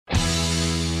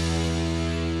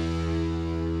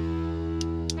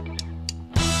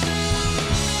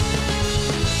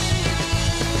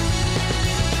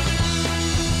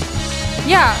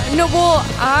Yeah, no, well,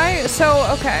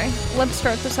 okay, let's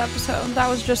start this episode. That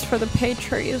was just for the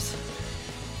Patreons.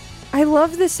 I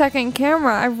love the second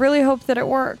camera. I really hope that it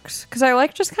works, because I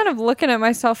like just kind of looking at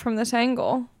myself from this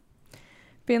angle.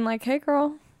 Being like, hey,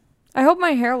 girl. I hope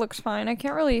my hair looks fine. I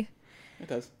can't really... It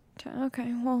does.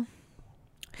 Okay, well...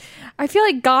 I feel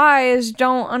like guys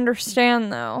don't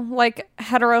understand, though. Like,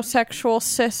 heterosexual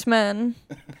cis men.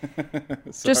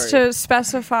 Just to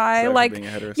specify. Sorry like, for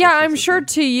being a heterosexual yeah, I'm cis sure man.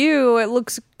 to you it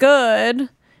looks good.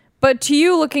 But to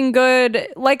you looking good,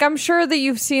 like, I'm sure that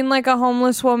you've seen, like, a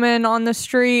homeless woman on the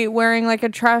street wearing, like, a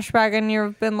trash bag and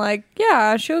you've been like,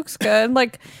 yeah, she looks good.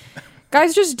 Like,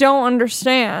 guys just don't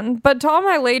understand. But to all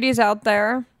my ladies out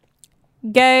there,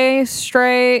 gay,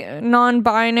 straight,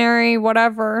 non-binary,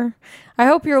 whatever, I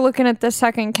hope you're looking at the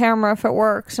second camera if it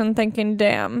works and thinking,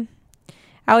 damn,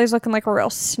 Allie's looking like a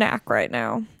real snack right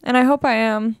now. And I hope I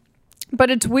am. But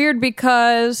it's weird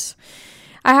because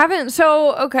I haven't,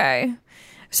 okay.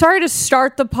 Sorry to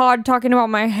start the pod talking about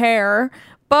my hair,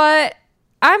 but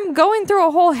I'm going through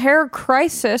a whole hair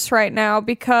crisis right now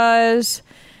because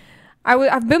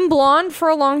I've been blonde for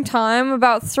a long time.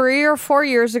 About 3 or 4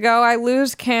 years ago, I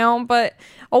lose count, but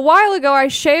a while ago, I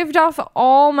shaved off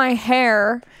all my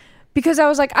hair because I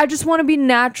was like, I just want to be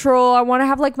natural. I want to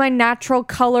have like my natural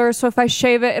color, so if I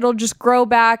shave it, it'll just grow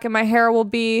back and my hair will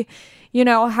be, you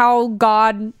know, how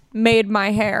God made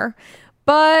my hair.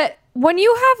 But when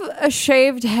you have a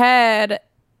shaved head,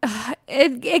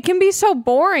 it can be so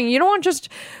boring. You don't want just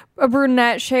a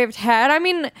brunette shaved head. I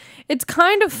mean, it's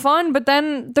kind of fun, but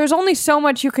then there's only so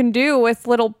much you can do with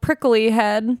little prickly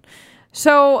head.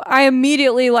 So I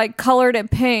immediately like colored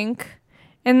it pink.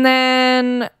 And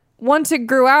then once it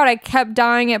grew out, I kept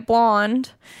dyeing it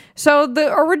blonde. So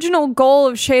the original goal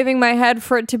of shaving my head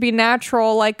for it to be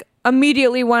natural, like,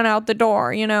 immediately went out the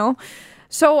door, you know?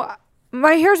 So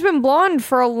my hair's been blonde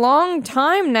for a long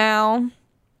time now.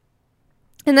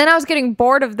 And then I was getting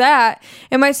bored of that.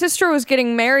 And my sister was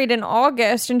getting married in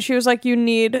August. And she was like, you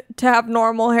need to have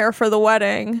normal hair for the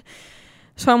wedding.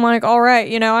 So I'm like, all right,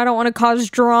 you know, I don't want to cause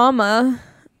drama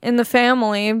in the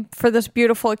family for this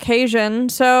beautiful occasion.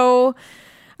 So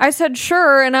I said,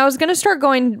 sure. And I was going to start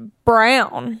going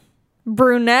brown,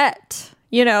 brunette.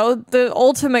 You know, the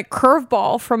ultimate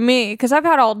curveball from me, because I've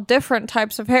had all different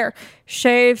types of hair.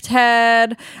 Shaved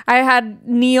head. I had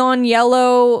neon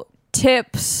yellow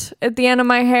tips at the end of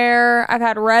my hair. I've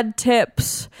had red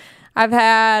tips. I've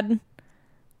had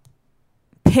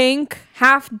pink,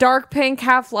 half dark pink,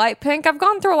 half light pink. I've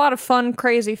gone through a lot of fun,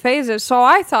 crazy phases. So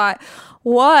I thought,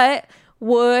 what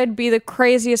would be the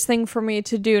craziest thing for me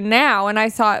to do now? And I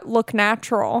thought, look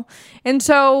natural. And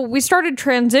so we started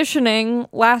transitioning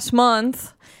last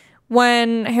month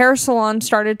when hair salons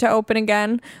started to open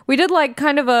again. We did like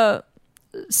kind of a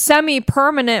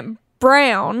semi-permanent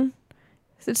brown.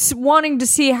 It's wanting to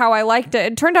see how I liked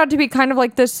it. It turned out to be kind of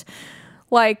like this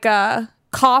like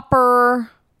copper,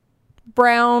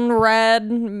 brown,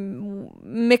 red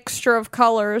mixture of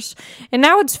colors. And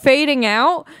now it's fading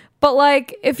out. But,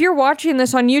 like, if you're watching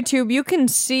this on YouTube, you can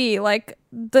see, like,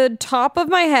 the top of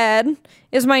my head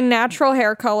is my natural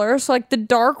hair color. So, like, the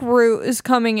dark root is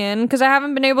coming in because I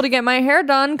haven't been able to get my hair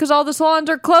done because all the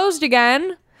salons are closed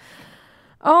again.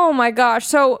 Oh, my gosh.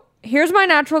 So, here's my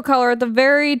natural color at the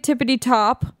very tippity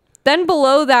top. Then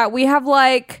below that, we have,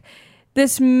 like,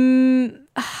 this...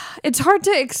 it's hard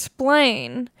to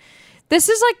explain. This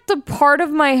is, like, the part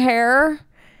of my hair...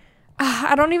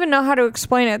 I don't even know how to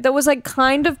explain it. That was like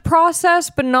kind of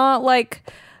processed, but not like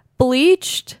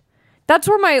bleached. That's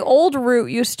where my old root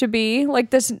used to be.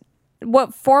 Like this,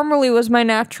 what formerly was my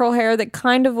natural hair that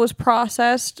kind of was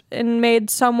processed and made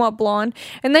somewhat blonde.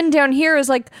 And then down here is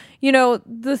like, you know,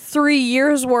 the 3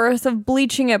 years worth of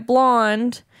bleaching it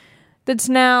blonde that's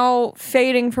now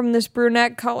fading from this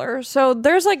brunette color. So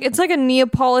there's like, it's like a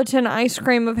Neapolitan ice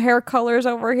cream of hair colors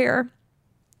over here.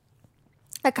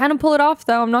 I kind of pull it off,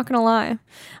 though. I'm not going to lie.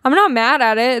 I'm not mad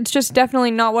at it. It's just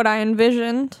definitely not what I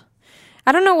envisioned.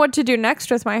 I don't know what to do next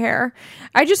with my hair.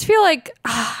 I just feel like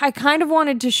I kind of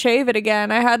wanted to shave it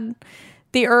again. I had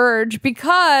the urge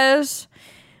because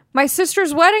my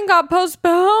sister's wedding got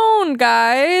postponed,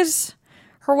 guys.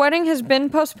 Her wedding has been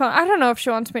postponed. I don't know if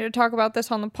she wants me to talk about this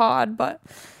on the pod, but,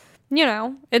 you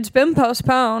know, it's been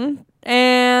postponed.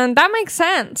 And that makes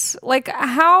sense. Like,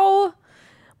 how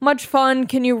much fun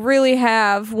can you really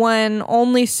have when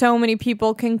only so many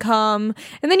people can come?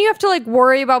 And then you have to like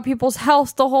worry about people's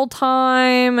health the whole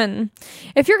time. And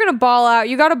if you're going to ball out,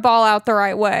 you got to ball out the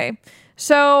right way.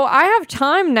 So I have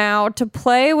time now to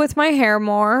play with my hair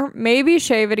more, maybe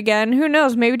shave it again. Who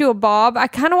knows? Maybe do a bob. I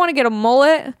kind of want to get a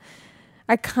mullet,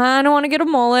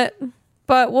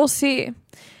 but we'll see.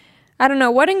 I don't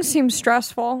know. Weddings seem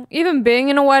stressful. Even being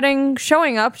in a wedding,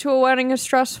 showing up to a wedding is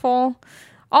stressful.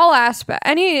 All aspects.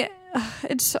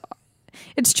 It's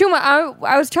too much.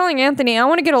 I was telling Anthony, I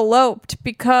want to get eloped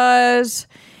because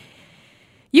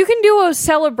you can do a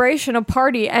celebration, a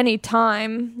party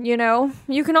anytime, you know?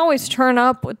 You can always turn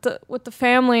up with the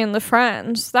family and the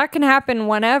friends. That can happen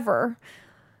whenever.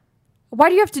 Why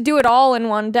do you have to do it all in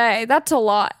one day? That's a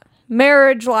lot.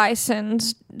 Marriage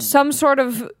license, some sort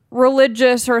of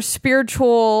religious or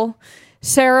spiritual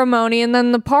ceremony, and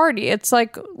then the party. It's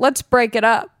like, let's break it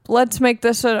up. Let's make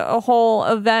this a whole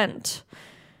event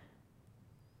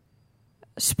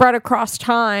spread across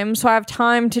time, so I have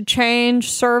time to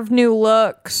change, serve new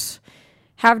looks,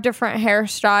 have different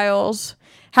hairstyles,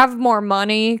 have more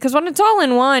money. Because when it's all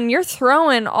in one, you're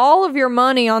throwing all of your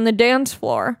money on the dance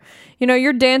floor. You know,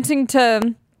 you're dancing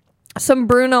to some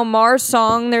Bruno Mars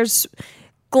song. There's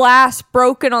glass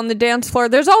broken on the dance floor.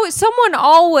 Someone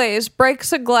always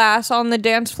breaks a glass on the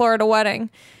dance floor at a wedding.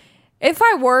 If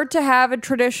I were to have a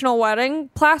traditional wedding,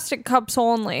 plastic cups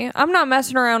only. I'm not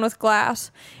messing around with glass.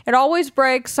 It always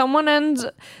breaks. Someone ends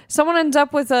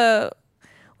up with a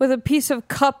piece of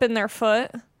cup in their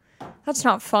foot. That's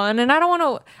not fun. And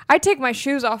I take my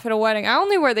shoes off at a wedding. I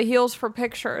only wear the heels for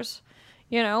pictures.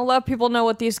 You know, let people know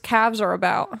what these calves are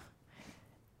about.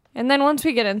 And then once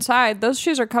we get inside, those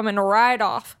shoes are coming right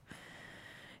off.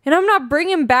 And I'm not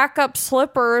bringing backup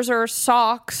slippers or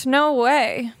socks. No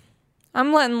way.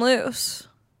 I'm letting loose.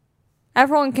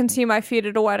 Everyone can see my feet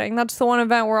at a wedding. That's the one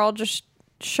event where I'll just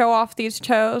show off these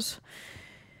toes.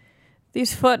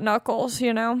 These foot knuckles,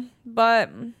 you know. But,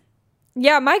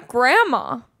 yeah, my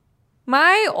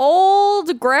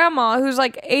old grandma, who's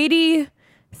like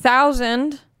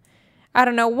 80,000. I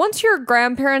don't know. Once your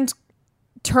grandparents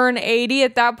turn 80,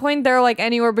 at that point, they're like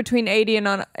anywhere between 80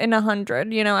 and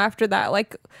 100, you know, after that.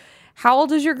 Like, how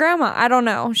old is your grandma? I don't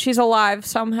know. She's alive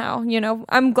somehow, you know.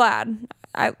 I'm glad.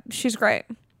 She's great.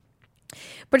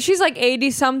 But she's like 80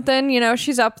 something, you know,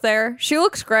 she's up there. She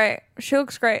looks great.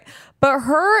 But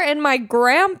her and my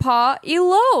grandpa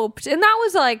eloped. And that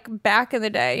was like back in the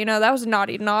day, you know, that was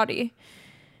naughty.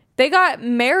 They got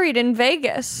married in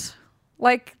Vegas.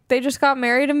 Like, they just got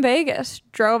married in Vegas.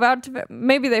 Drove out to...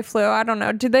 Maybe they flew. I don't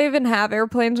know. Did they even have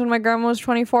airplanes when my grandma was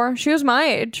 24? She was my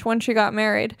age when she got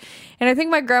married. And I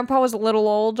think my grandpa was a little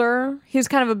older. He was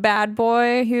kind of a bad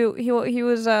boy. He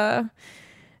was,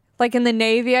 like, in the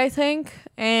Navy, I think.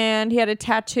 And he had a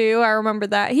tattoo. I remember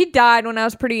that. He died when I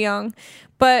was pretty young.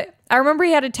 But I remember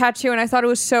he had a tattoo, and I thought it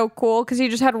was so cool because he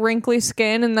just had wrinkly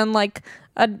skin and then, like,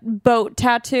 a boat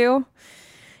tattoo.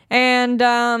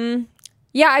 And,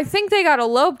 yeah, I think they got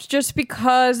eloped just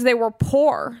because they were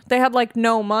poor. They had, like,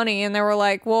 no money, and they were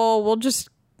like, well, we'll just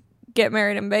get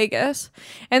married in Vegas.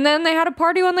 And then they had a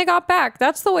party when they got back.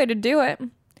 That's the way to do it.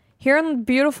 Here in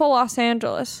beautiful Los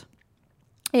Angeles.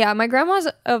 Yeah, my grandma's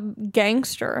a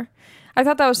gangster. I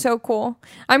thought that was so cool.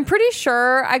 I'm pretty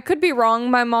sure, I could be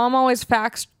wrong, my mom always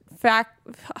fact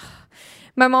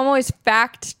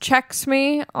checks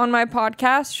me on my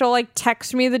podcast. She'll like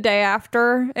text me the day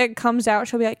after it comes out.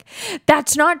 She'll be like,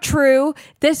 that's not true.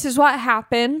 This is what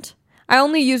happened. I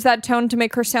only use that tone to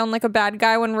make her sound like a bad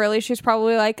guy when really she's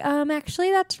probably like,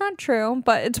 actually that's not true.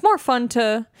 But it's more fun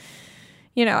to,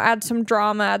 you know, add some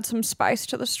drama, add some spice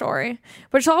to the story.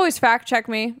 But she'll always fact check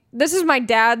me. This is my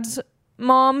dad's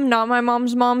mom, not my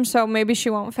mom's mom. So maybe she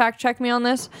won't fact check me on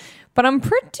this. But I'm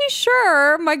pretty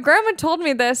sure, my grandma told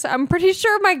me this, I'm pretty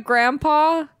sure my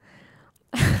grandpa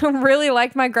really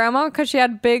liked my grandma because she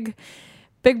had big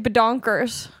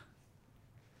badonkers.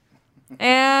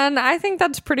 And I think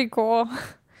that's pretty cool.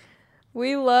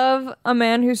 We love a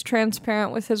man who's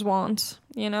transparent with his wants,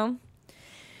 you know?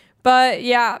 But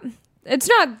yeah,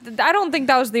 I don't think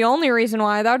that was the only reason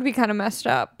why. That would be kind of messed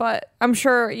up. But I'm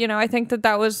sure, you know, I think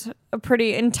that was a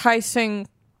pretty enticing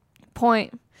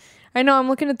point. I know, I'm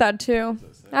looking at that too.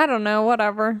 I don't know,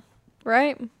 whatever.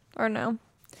 Right? Or no?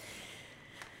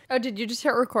 Oh, did you just hit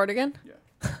record again?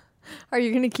 Yeah. Are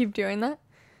you going to keep doing that?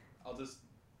 No.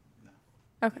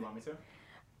 Okay. You want me to?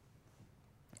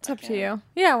 It's up to you.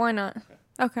 Yeah, why not?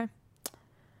 Okay.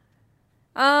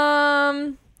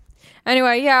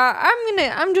 Anyway, yeah,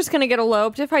 I'm just gonna get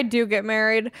eloped if I do get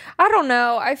married. I don't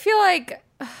know. I feel like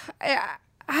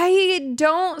I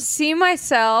don't see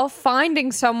myself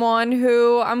finding someone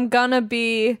who I'm gonna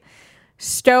be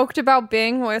stoked about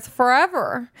being with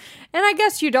forever. And I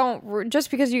guess you don't, just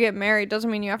because you get married doesn't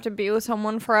mean you have to be with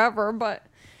someone forever, but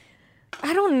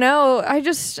I don't know. I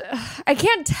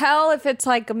can't tell if it's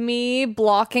like me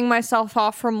blocking myself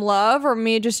off from love or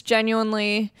me just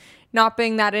genuinely not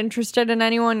being that interested in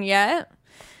anyone yet.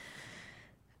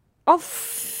 I'll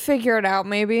figure it out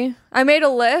maybe. I made a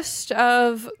list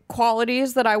of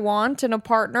qualities that I want in a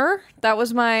partner. That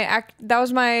was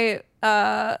my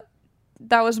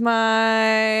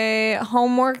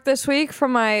homework this week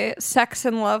from my sex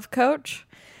and love coach.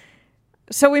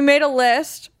 So we made a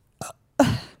list.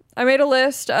 I made a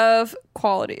list of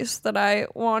qualities that I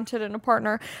wanted in a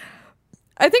partner.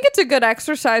 I think it's a good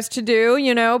exercise to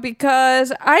do,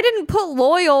 because I didn't put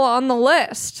loyal on the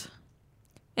list.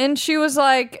 And she was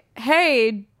like,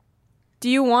 hey, do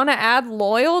you want to add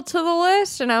loyal to the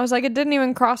list? And I was like, it didn't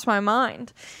even cross my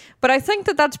mind. But I think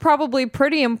that that's probably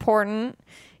pretty important.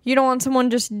 You don't want someone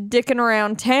just dicking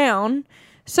around town.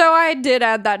 So I did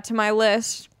add that to my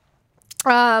list.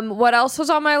 What else was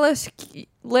on my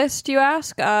list, you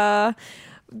ask?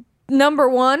 Number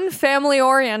 1, family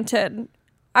oriented.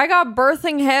 I got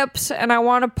birthing hips and I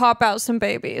want to pop out some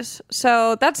babies.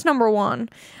 So that's number 1.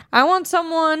 I want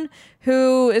someone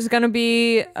who is going to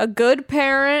be a good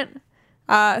parent,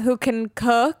 who can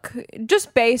cook,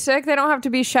 just basic. They don't have to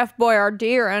be Chef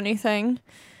Boyardee or anything.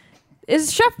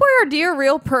 Is Chef Boyardee a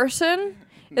real person?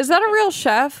 Is that a real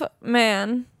chef?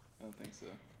 Man. I don't think so.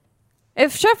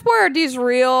 If Chef Boyardee's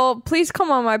real, please come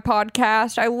on my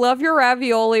podcast. I love your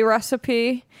ravioli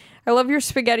recipe. I love your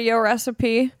SpaghettiO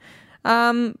recipe. But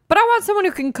I want someone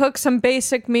who can cook some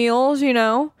basic meals,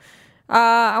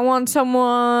 I want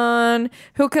someone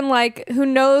who can who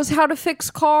knows how to fix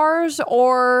cars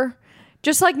or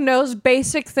just knows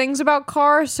basic things about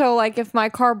cars. So if my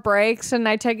car breaks and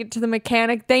I take it to the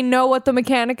mechanic, they know what the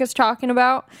mechanic is talking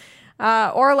about.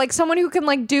 Or someone who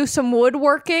can do some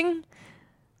woodworking.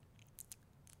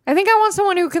 I think I want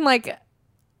someone who can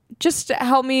just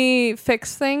help me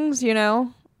fix things,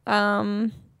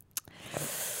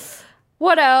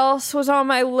 What else was on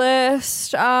my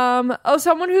list?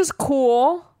 Someone who's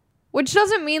cool, which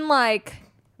doesn't mean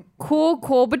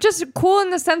cool, but just cool in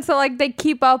the sense that they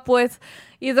keep up with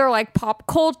either pop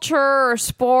culture or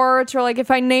sports, or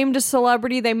if I named a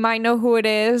celebrity, they might know who it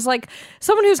is.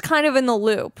 Someone who's kind of in the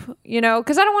loop,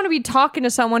 because I don't want to be talking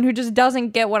to someone who just doesn't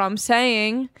get what I'm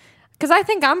saying, because I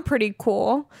think I'm pretty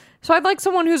cool. So I'd like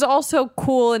someone who's also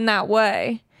cool in that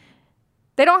way.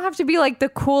 They don't have to be the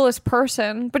coolest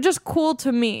person, but just cool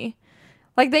to me.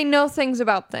 They know things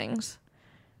about things.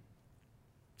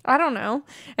 I don't know.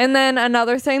 And then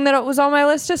another thing that was on my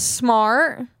list is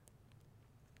smart,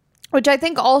 which I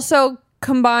think also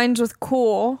combines with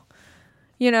cool,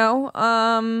 not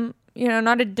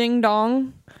a ding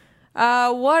dong.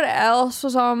 What else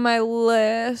was on my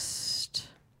list?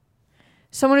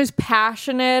 Someone who's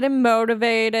passionate and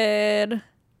motivated.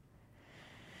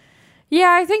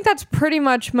 Yeah, I think that's pretty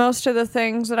much most of the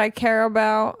things that I care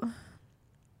about.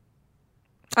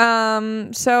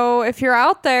 So if you're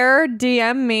out there,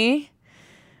 DM me.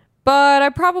 But I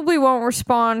probably won't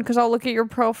respond because I'll look at your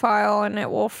profile and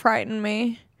it will frighten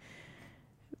me.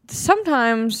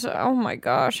 Sometimes, oh my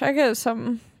gosh, I get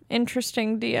some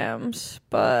interesting DMs,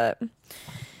 but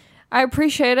I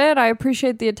appreciate it. I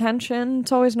appreciate the attention.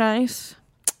 It's always nice.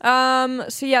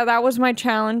 So yeah, that was my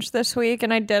challenge this week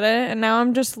and I did it, and now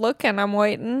I'm just looking, I'm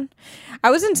waiting. I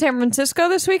was in San Francisco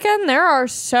this weekend. There are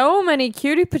so many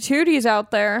cutie patooties out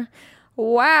there.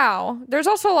 Wow. There's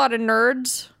also a lot of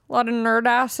nerds, a lot of nerd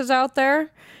asses out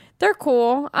there. They're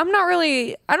cool. I'm not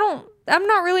really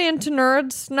into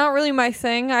nerds. Not really my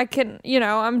thing.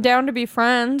 I'm down to be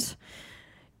friends.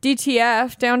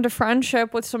 DTF, down to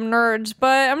friendship with some nerds,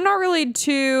 but I'm not really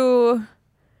too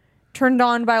turned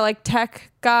on by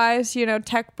tech guys,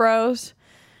 tech bros.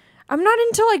 I'm not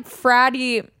into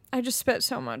fratty. I just spit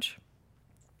so much.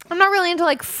 I'm not really into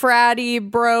fratty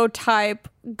bro type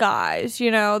guys,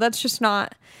 that's just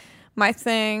not my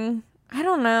thing. I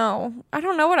don't know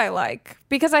what I like,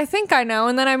 because I think I know,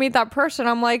 and then I meet that person,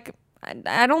 I'm like,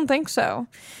 I don't think so.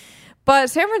 But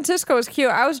San Francisco was cute.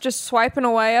 I was just swiping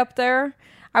away up there.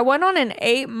 I went on an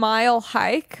 8-mile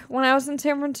hike when I was in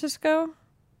San Francisco.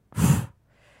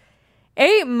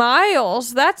 8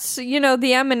 miles. That's, the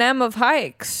Eminem of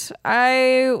hikes.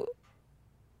 I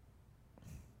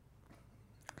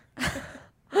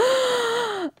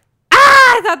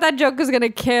thought that joke was going to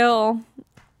kill.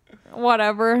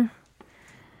 Whatever.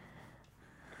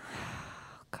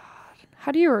 Oh, God.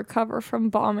 How do you recover from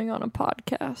bombing on a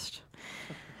podcast?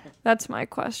 That's my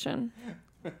question.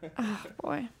 Oh,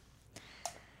 boy.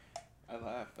 I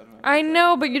laughed. I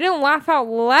know, but you didn't laugh out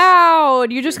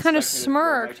loud. You just kind of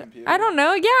smirked. I don't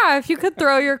know. Yeah, if you could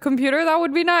throw your computer, that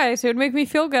would be nice. It would make me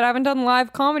feel good. I haven't done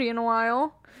live comedy in a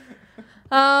while.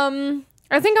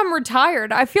 I think I'm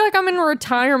retired. I feel like I'm in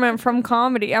retirement from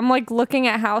comedy. I'm looking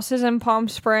at houses in Palm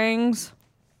Springs.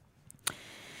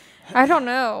 I don't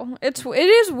know. It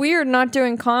is weird not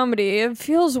doing comedy. It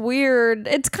feels weird.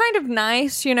 It's kind of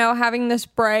nice, having this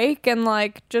break and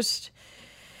like just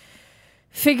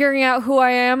figuring out who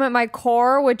I am at my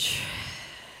core, which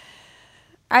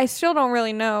I still don't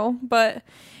really know, but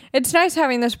it's nice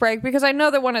having this break because I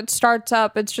know that when it starts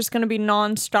up, it's just going to be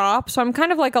nonstop. So I'm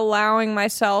kind of like allowing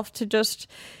myself to just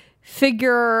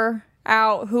figure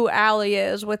out who Allie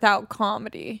is without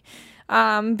comedy.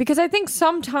 Because I think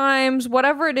sometimes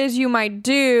whatever it is you might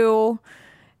do,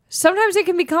 sometimes it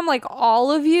can become like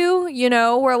all of you,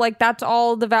 where like that's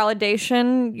all the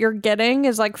validation you're getting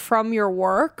is like from your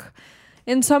work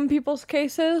in some people's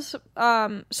cases.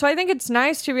 So I think it's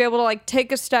nice to be able to like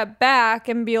take a step back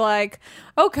and be like,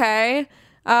 okay,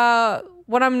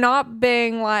 when I'm not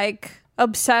being like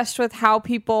obsessed with how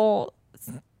people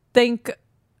think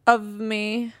of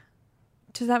me.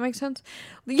 Does that make sense?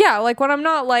 Yeah, like when I'm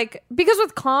not like, because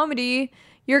with comedy,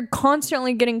 you're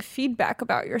constantly getting feedback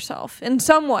about yourself in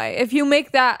some way. If you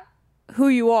make that who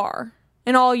you are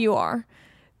and all you are,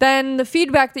 then the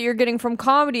feedback that you're getting from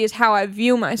comedy is how I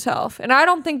view myself. And I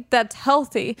don't think that's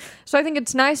healthy. So I think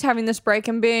it's nice having this break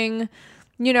and being,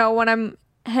 when I'm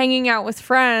hanging out with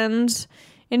friends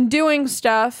and doing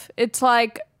stuff, it's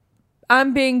like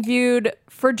I'm being viewed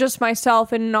for just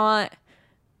myself and not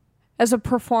as a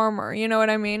performer, you know what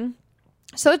I mean?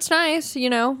 So it's nice,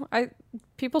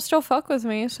 people still fuck with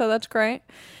me, so that's great.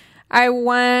 I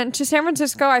went to San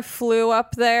Francisco. I flew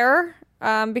up there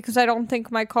because I don't think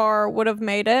my car would have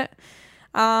made it.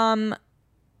 The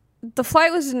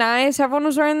flight was nice. Everyone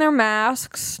was wearing their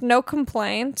masks. No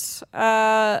complaints.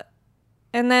 And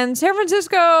then San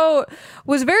Francisco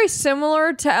was very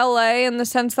similar to LA in the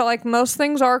sense that like most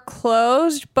things are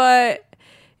closed, but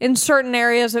in certain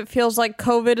areas, it feels like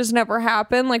COVID has never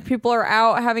happened. Like people are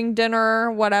out having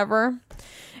dinner, whatever.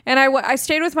 And I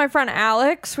stayed with my friend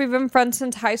Alex. We've been friends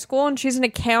since high school, and she's an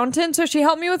accountant, so she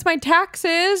helped me with my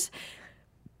taxes.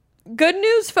 Good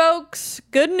news, folks.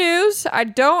 Good news. I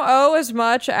don't owe as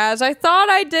much as I thought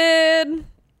I did.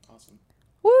 Awesome.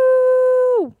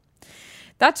 Woo!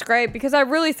 That's great, because I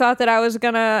really thought that I was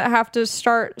going to have to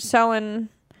start selling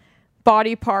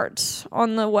body parts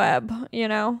on the web,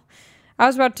 I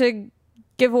was about to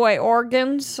give away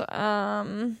organs,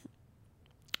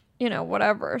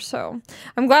 whatever. So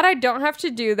I'm glad I don't have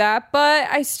to do that, but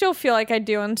I still feel like I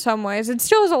do in some ways. It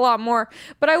still is a lot more,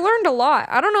 but I learned a lot.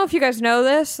 I don't know if you guys know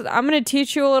this. I'm going to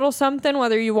teach you a little something,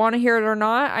 whether you want to hear it or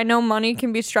not. I know money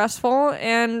can be stressful,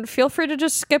 and feel free to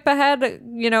just skip ahead,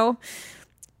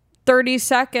 30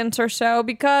 seconds or so,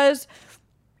 because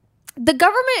the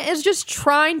government is just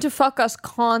trying to fuck us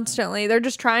constantly. They're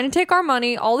just trying to take our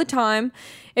money all the time.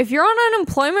 If you're on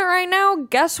unemployment right now,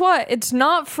 guess what? It's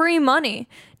not free money.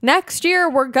 Next year,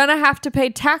 we're gonna have to pay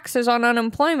taxes on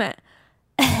unemployment.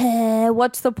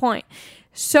 What's the point?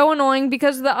 So annoying,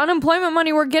 because the unemployment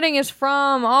money we're getting is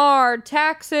from our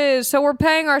taxes. So we're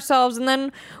paying ourselves and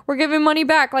then we're giving money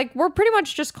back. Like, we're pretty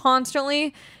much just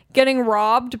constantly getting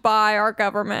robbed by our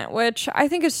government, which I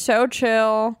think is so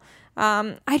chill.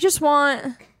 I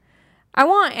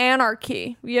want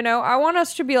anarchy, I want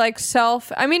us to be like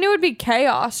it would be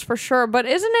chaos for sure, but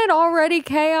isn't it already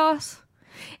chaos?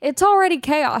 It's already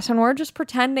chaos, and we're just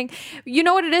pretending. You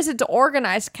know what it is? It's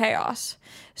organized chaos.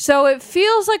 So it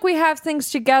feels like we have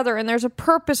things together and there's a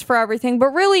purpose for everything, but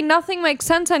really nothing makes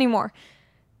sense anymore.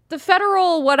 The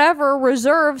Federal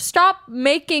Reserve, stop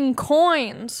making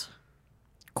coins.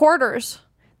 Quarters.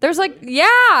 There's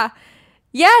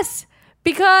yes.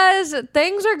 Because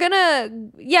things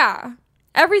are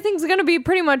everything's gonna be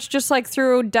pretty much just like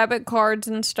through debit cards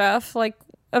and stuff. Like,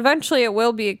 eventually it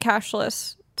will be a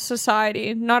cashless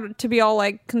society, not to be all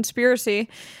like conspiracy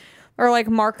or like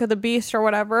Mark of the Beast or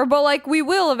whatever, but like we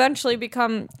will eventually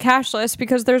become cashless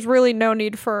because there's really no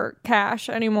need for cash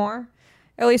anymore,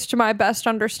 at least to my best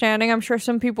understanding. I'm sure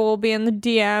some people will be in the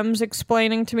DMs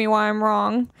explaining to me why I'm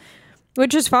wrong,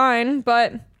 which is fine,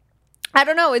 but I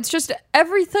don't know. It's just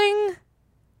everything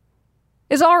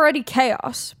is already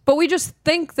chaos, but we just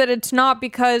think that it's not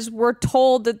because we're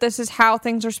told that this is how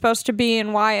things are supposed to be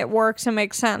and why it works and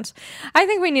makes sense. I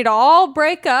think we need to all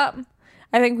break up.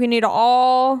 I think we need to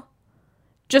all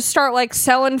just start like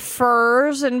selling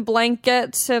furs and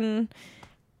blankets, and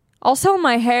I'll sell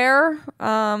my hair.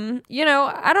 I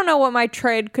don't know what my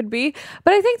trade could be,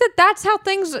 but I think that that's how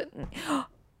things...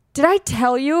 Did I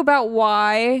tell you about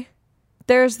why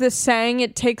there's this saying,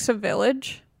 it takes a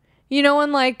village?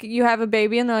 When like you have a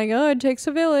baby and they're like, oh, it takes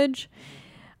a village.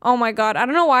 Oh my God. I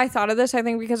don't know why I thought of this. I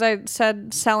think because I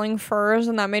said selling furs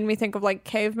and that made me think of like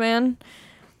caveman.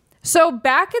 So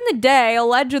back in the day,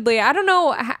 allegedly, I don't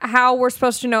know how we're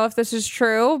supposed to know if this is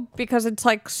true because it's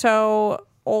like so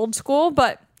old school,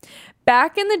 but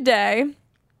back in the day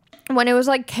when it was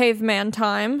like caveman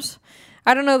times,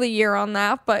 I don't know the year on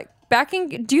that, but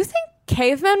do you think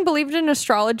cavemen believed in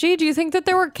astrology? Do you think that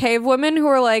there were cave women who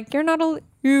were like, you're not a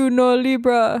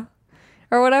Libra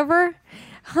or whatever?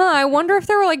 I wonder if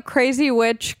there were like crazy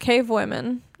witch cave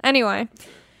women. Anyway,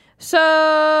 so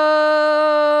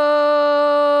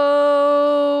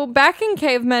back in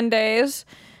cavemen days,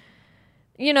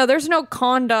 there's no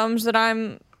condoms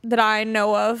that I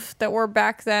know of that were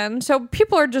back then. So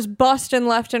people are just busting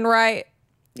left and right,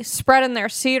 spreading their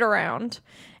seed around.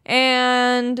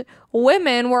 And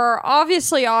women were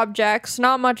obviously objects.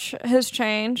 Not much has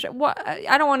changed.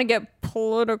 I don't want to get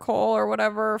political or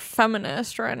whatever,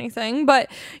 feminist or anything,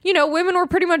 but women were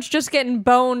pretty much just getting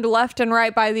boned left and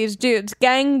right by these dudes,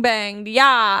 gang banged,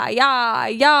 yeah,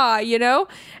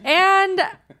 and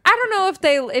I don't know if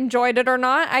they enjoyed it or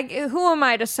not. Who am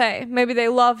I to say? Maybe they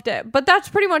loved it, but that's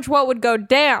pretty much what would go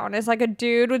down. Is like a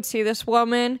dude would see this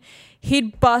woman,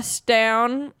 he'd bust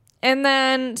down. And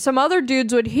then some other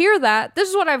dudes would hear that. This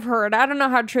is what I've heard. I don't know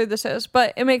how true this is,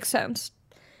 but it makes sense.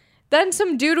 Then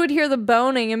some dude would hear the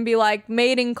boning and be like,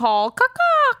 mating call, caw,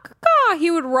 caw. He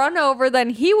would run over.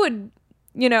 Then he would,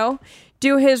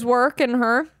 do his work in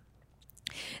her.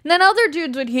 And then other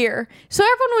dudes would hear. So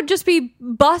everyone would just be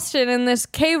busted in this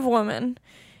cave woman.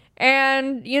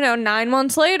 And, 9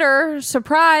 months later,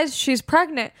 surprise, she's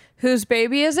pregnant. Whose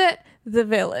baby is it? The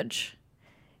village.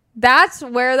 That's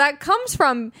where that comes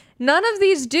from. None of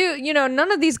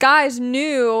these guys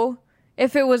knew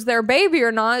if it was their baby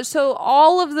or not. So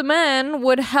all of the men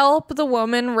would help the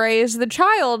woman raise the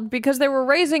child because they were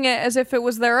raising it as if it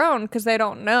was their own because they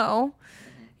don't know.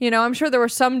 I'm sure there were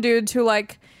some dudes who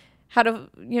like had a,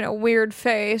 weird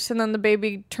face and then the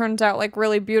baby turns out like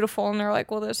really beautiful and they're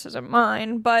like, well, this isn't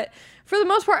mine. But for the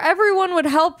most part, everyone would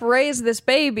help raise this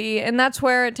baby. And that's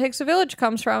where It Takes a Village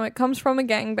comes from. It comes from a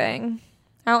gangbang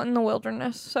out in the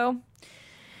wilderness. So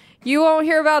you won't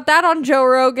hear about that on Joe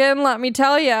Rogan, let me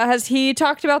tell you. Has he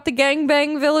talked about the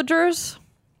gangbang villagers?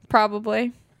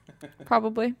 Probably.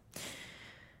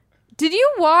 Did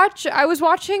you watch? I was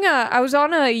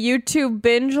on a YouTube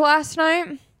binge last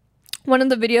night. One of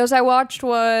the videos I watched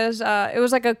was, it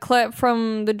was like a clip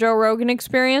from the Joe Rogan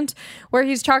Experience where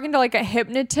he's talking to like a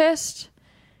hypnotist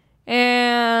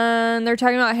and they're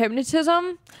talking about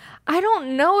hypnotism. I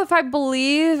don't know if I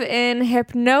believe in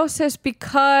hypnosis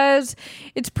because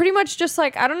it's pretty much just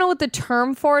like, I don't know what the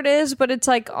term for it is, but it's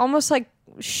like almost like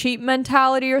sheep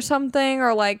mentality or something,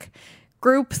 or like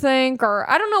groupthink, or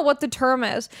I don't know what the term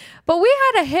is. But we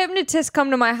had a hypnotist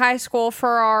come to my high school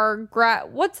for our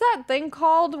what's that thing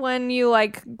called when you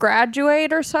like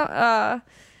graduate or something?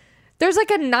 There's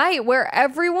like a night where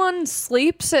everyone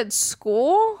sleeps at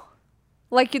school,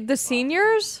 like the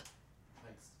seniors.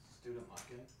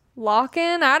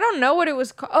 Lock-in? I don't know what it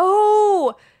was called.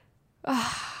 Oh!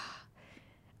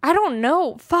 I don't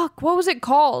know. Fuck, what was it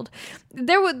called?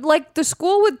 The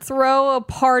school would throw a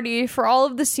party for all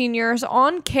of the seniors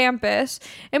on campus,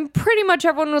 and pretty much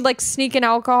everyone would like sneak in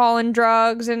alcohol and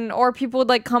drugs, or people would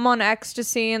like come on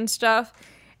ecstasy and stuff.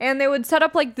 And they would set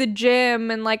up like the gym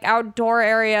and like outdoor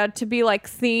area to be like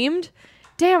themed.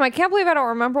 Damn, I can't believe I don't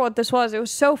remember what this was. It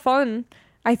was so fun,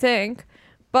 I think.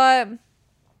 But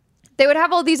they would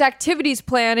have all these activities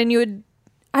planned, and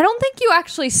I don't think you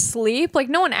actually sleep. Like,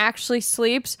 no one actually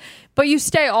sleeps, but you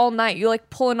stay all night. You, like,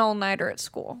 pull an all-nighter at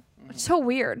school. It's so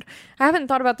weird. I haven't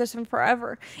thought about this in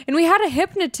forever. And we had a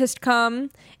hypnotist come,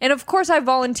 and of course I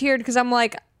volunteered because I'm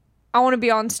like, I want to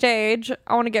be on stage.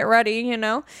 I want to get ready, and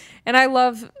I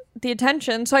love the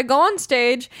attention. So I go on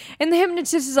stage, and the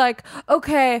hypnotist is like,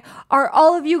 okay, are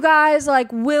all of you guys,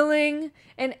 like, willing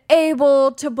and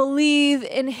able to believe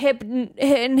in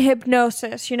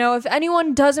hypnosis? If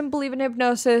anyone doesn't believe in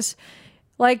hypnosis,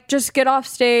 like, just get off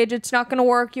stage. It's not going to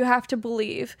work. You have to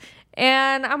believe.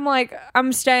 And I'm like,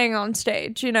 I'm staying on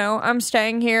stage, I'm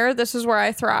staying here. This is where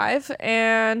I thrive.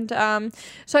 And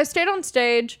so I stayed on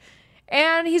stage,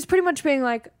 and he's pretty much being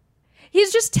like,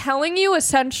 he's just telling you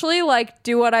essentially, like,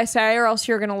 do what I say or else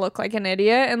you're going to look like an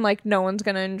idiot, and, like, no one's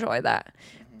going to enjoy that.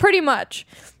 Pretty much.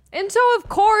 And so, of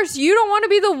course, you don't want to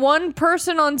be the one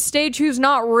person on stage who's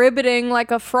not ribbiting like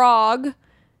a frog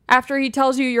after he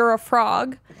tells you you're a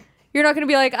frog. You're not going to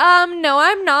be like, no,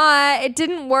 I'm not. It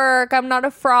didn't work. I'm not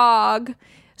a frog.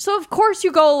 So, of course,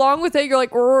 you go along with it. You're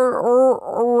like,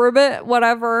 ribbit,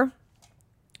 whatever.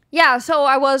 Yeah, so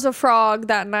I was a frog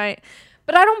that night.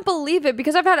 But I don't believe it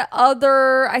because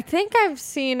I think I've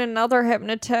seen another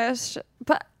hypnotist,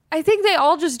 but I think they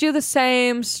all just do the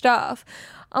same stuff.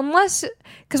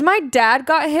 Because my dad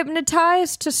got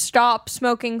hypnotized to stop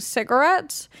smoking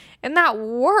cigarettes, and that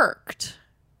worked.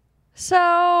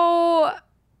 So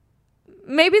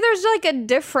maybe there's like a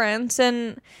difference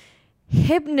in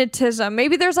hypnotism.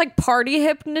 Maybe there's like party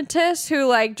hypnotists who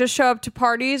like just show up to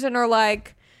parties and are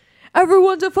like,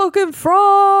 everyone's a fucking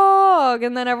frog,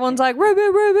 and then everyone's like,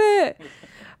 ribbit, ribbit.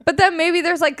 But then maybe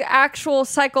there's like actual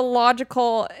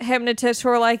psychological hypnotists who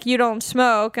are like, you don't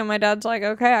smoke, and my dad's like,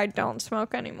 okay, I don't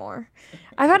smoke anymore.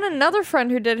 I've had another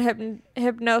friend who did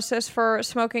hypnosis for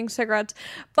smoking cigarettes,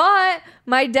 but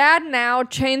my dad now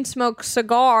chain smokes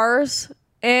cigars,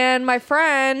 and my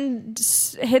friend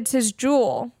hits his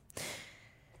Juul.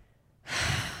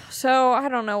 So I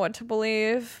don't know what to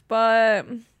believe, but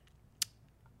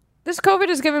this COVID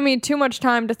has given me too much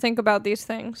time to think about these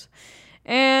things.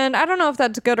 And I don't know if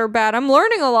that's good or bad. I'm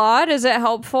learning a lot. Is it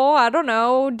helpful? I don't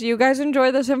know. Do you guys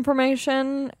enjoy this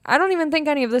information? I don't even think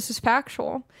any of this is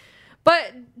factual.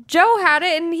 But Joe had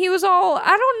it and he was all,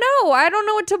 I don't know. I don't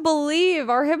know what to believe.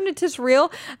 Are hypnotists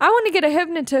real? I want to get a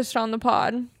hypnotist on the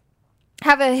pod.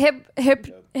 Have a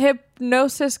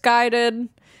hypnosis guided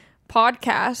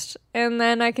podcast. And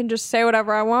then I can just say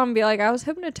whatever I want and be like, I was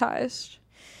hypnotized.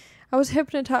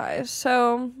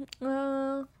 So,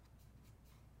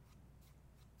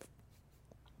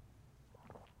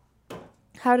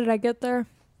 how did I get there?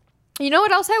 You know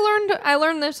what else I learned? I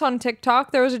learned this on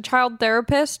TikTok. There was a child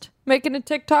therapist making a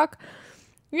TikTok.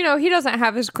 You know, he doesn't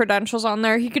have his credentials on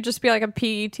there. He could just be like a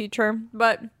PE teacher.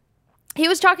 But he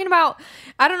was talking about,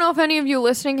 I don't know if any of you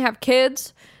listening have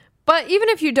kids, but even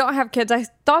if you don't have kids, I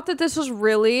thought that this was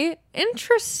really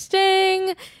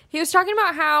interesting. He was talking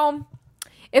about how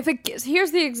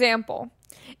here's the example.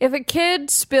 If a kid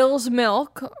spills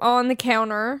milk on the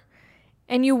counter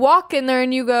and you walk in there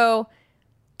and you go,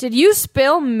 did you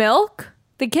spill milk?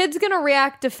 The kid's going to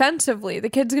react defensively. The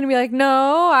kid's going to be like,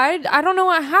 no, I don't know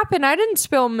what happened. I didn't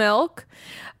spill milk.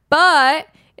 But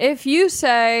if you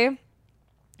say,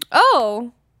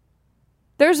 oh,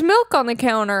 there's milk on the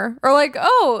counter, or like,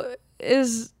 oh,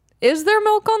 is there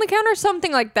milk on the counter?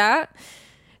 Something like that.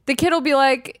 The kid will be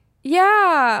like,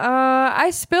 yeah,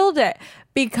 I spilled it.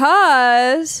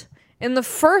 Because in the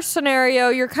first scenario,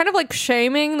 you're kind of like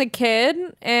shaming the kid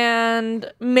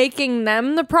and making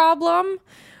them the problem.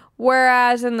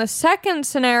 Whereas in the second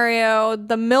scenario,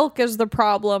 the milk is the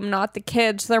problem, not the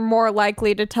kids. They're more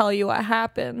likely to tell you what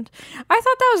happened. I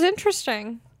thought that was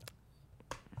interesting.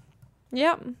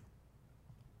 Yep.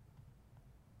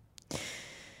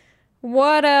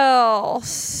 What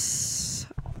else?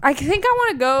 I think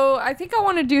I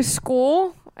want to do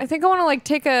school. I think I want to like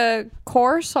take a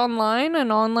course online,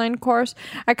 an online course.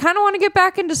 I kind of want to get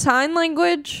back into sign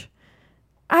language.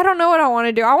 I don't know what I want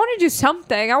to do. I want to do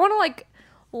something. I want to like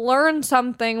learn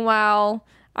something while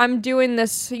I'm doing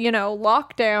this,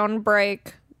 lockdown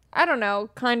break. I don't know,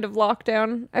 kind of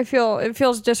lockdown. It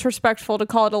feels disrespectful to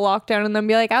call it a lockdown and then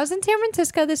be like, I was in San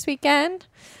Francisco this weekend.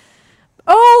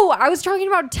 Oh, I was talking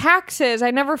about taxes.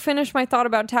 I never finished my thought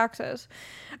about taxes.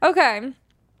 Okay.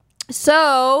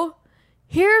 So,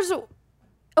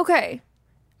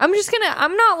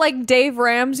 I'm not like Dave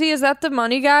Ramsey. Is that the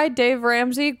money guy? Dave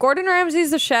Ramsey? Gordon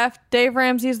Ramsay's the chef. Dave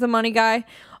Ramsey's the money guy.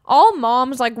 All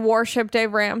moms like worship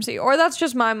Dave Ramsey. Or that's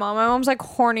just my mom. My mom's like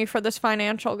horny for this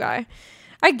financial guy.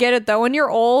 I get it though. When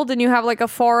you're old and you have like a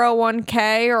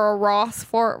 401k or a Roth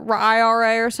for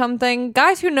IRA or something,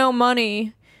 guys who know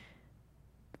money,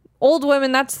 old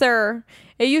women,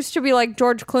 it used to be like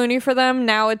George Clooney for them.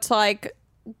 Now it's like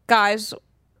guys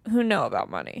who know about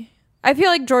money. I feel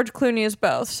like George Clooney is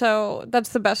both, so that's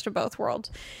the best of both worlds.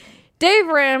 Dave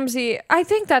Ramsey, I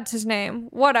think that's his name.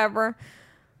 Whatever.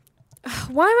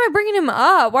 Why am I bringing him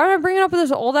up? Why am I bringing up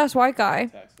this old-ass white guy?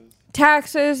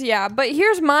 Taxes, yeah. But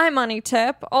here's my money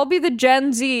tip. I'll be the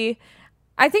Gen Z.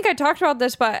 I think I talked about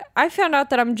this, but I found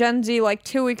out that I'm Gen Z like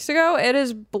 2 weeks ago. It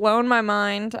has blown my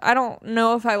mind. I don't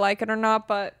know if I like it or not,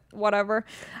 but whatever.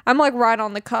 I'm like right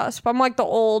on the cusp. I'm like the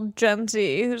old Gen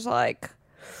Z who's like,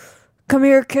 come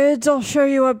here, kids. I'll show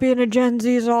you what being a Gen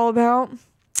Z is all about.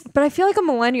 But I feel like a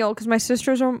millennial because my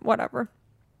sisters are whatever.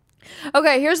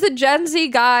 Okay, here's the Gen Z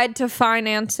guide to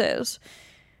finances.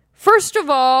 First of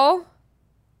all,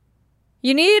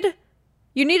 you need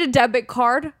a debit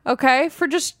card, okay, for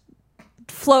just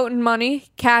floating money,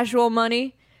 casual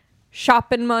money,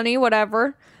 shopping money,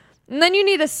 whatever. And then you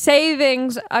need a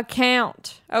savings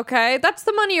account, okay? That's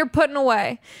the money you're putting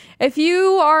away. If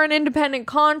you are an independent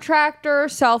contractor,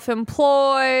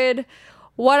 self-employed,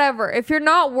 whatever, if you're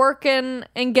not working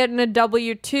and getting a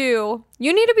W-2,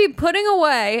 you need to be putting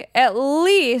away at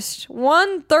least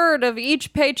 1/3 of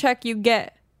each paycheck you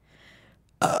get.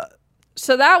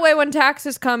 So that way when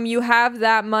taxes come, you have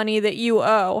that money that you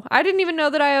owe. I didn't even know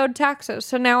that I owed taxes,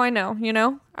 so now I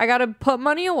know, I got to put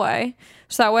money away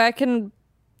so that way I can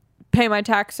pay my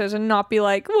taxes and not be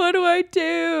like, what do I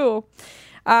do?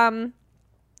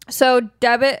 So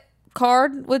debit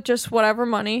card with just whatever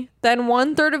money, then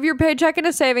 1/3 of your paycheck in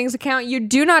a savings account. You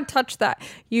do not touch that.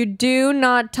 You do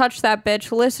not touch that, bitch.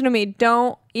 Listen to me.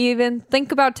 Don't even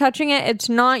think about touching it. It's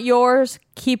not yours.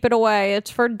 Keep it away.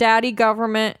 It's for daddy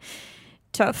government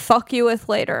to fuck you with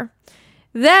later.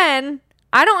 Then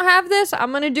I don't have this.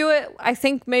 I'm going to do it. I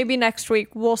think maybe next week.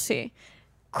 We'll see.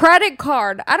 Credit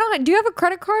card. Do you have a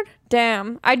credit card?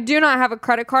 Damn. I do not have a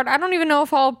credit card. I don't even know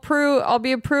if I'll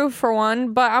be approved for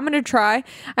one, but I'm going to try.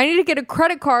 I need to get a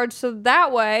credit card so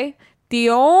that way the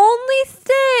only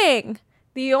thing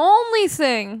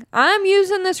I'm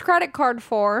using this credit card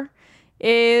for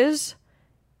is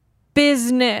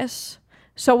business.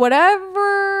 So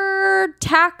whatever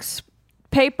tax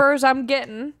papers I'm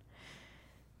getting,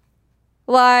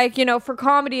 like, for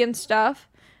comedy and stuff,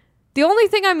 the only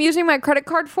thing I'm using my credit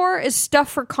card for is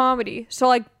stuff for comedy. So,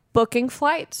 like, booking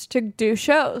flights to do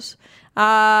shows.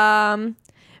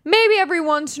 Maybe every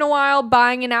once in a while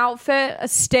buying an outfit, a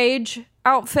stage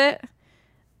outfit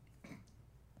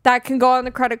that can go on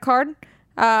the credit card.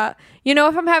 If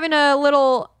I'm having a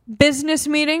little business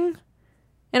meeting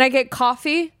and I get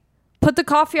coffee, put the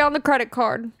coffee on the credit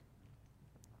card.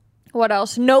 What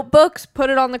else? Notebooks, put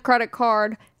it on the credit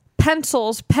card.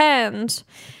 Pencils, pens.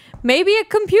 Maybe a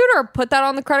computer, put that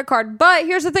on the credit card. But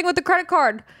here's the thing with the credit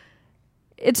card.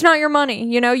 It's not your money.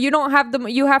 You don't have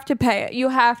you have to pay it. You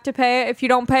have to pay it. If you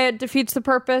don't pay it, defeats the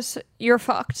purpose. You're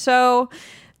fucked. So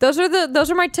those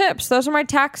are my tips. Those are my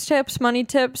tax tips, money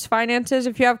tips, finances.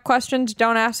 If you have questions,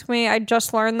 don't ask me. I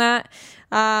just learned that.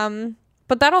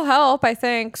 But that'll help, I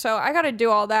think. So I got to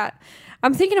do all that.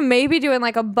 I'm thinking of maybe doing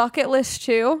like a bucket list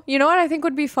too. You know what I think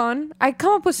would be fun? I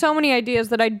come up with so many ideas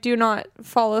that I do not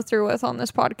follow through with on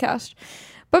this podcast.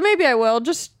 But maybe I will.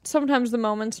 Just sometimes the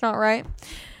moment's not right.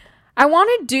 I want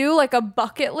to do like a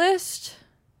bucket list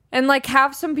and like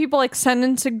have some people like send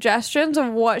in suggestions of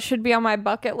what should be on my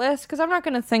bucket list. Because I'm not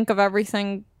going to think of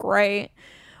everything great.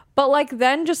 But like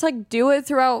then just like do it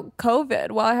throughout COVID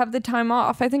while I have the time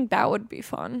off. I think that would be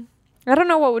fun. I don't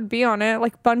know what would be on it.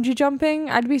 Like bungee jumping?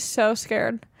 I'd be so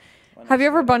scared. Have you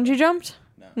ever bungee jumped?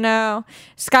 No.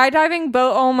 Skydiving?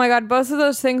 Oh my God. Both of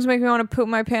those things make me want to poop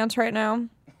my pants right now.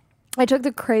 I took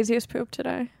the craziest poop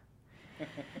today.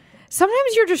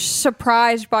 Sometimes you're just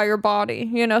surprised by your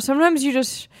body. Sometimes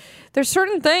there's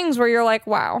certain things where you're like,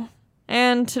 wow.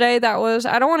 And today I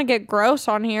don't want to get gross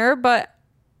on here, but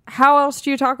how else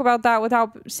do you talk about that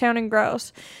without sounding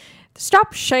gross?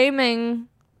 Stop shaming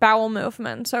bowel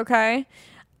movements, okay?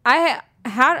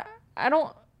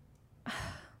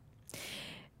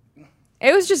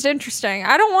 It was just interesting.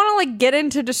 I don't want to like get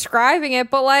into describing it,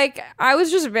 but like I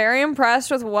was just very impressed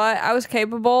with what I was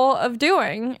capable of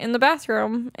doing in the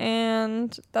bathroom,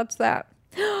 and that's that.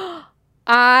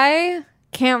 I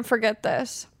can't forget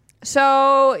this.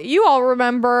 So you all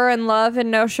remember and love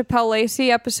and know Chappelle Lacey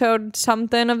episode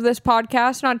something of this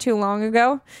podcast not too long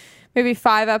ago, maybe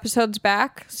 5 episodes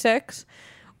back, 6.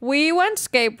 We went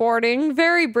skateboarding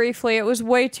very briefly. It was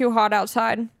way too hot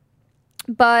outside.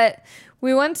 But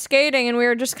we went skating and we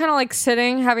were just kind of like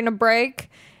sitting, having a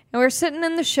break. And we were sitting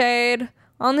in the shade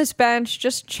on this bench,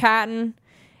 just chatting.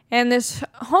 And this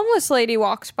homeless lady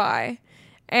walks by.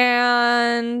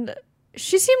 And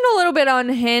she seemed a little bit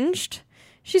unhinged.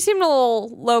 She seemed a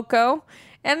little loco.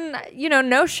 And,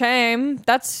 no shame.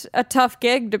 That's a tough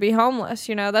gig to be homeless.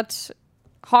 That's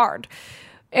hard.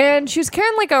 And she was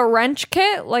carrying like a wrench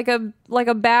kit, like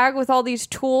a bag with all these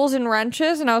tools and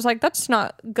wrenches. And I was like, that's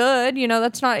not good.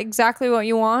 That's not exactly what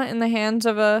you want in the hands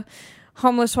of a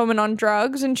homeless woman on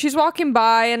drugs. And she's walking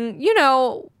by and,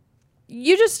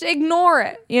 you just ignore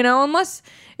it, unless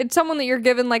it's someone that you're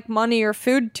giving like money or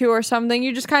food to or something.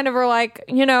 You just kind of are like,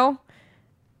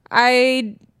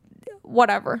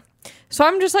 whatever. So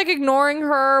I'm just like ignoring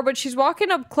her, but she's walking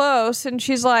up close and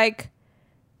she's like,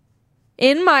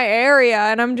 in my area,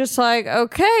 and I'm just like,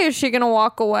 okay, is she gonna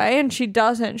walk away? And she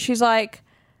doesn't. She's like,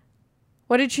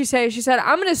 what did she say? She said,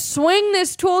 I'm gonna swing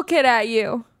this toolkit at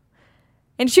you.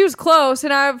 And she was close,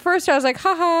 and at first I was like,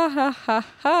 ha ha ha ha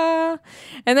ha.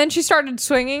 And then she started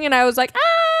swinging, and I was like,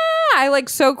 ah! I like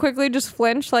so quickly just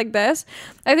flinched like this.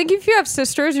 I think if you have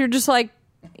sisters, you're just like,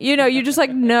 you just like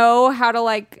know how to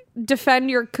like defend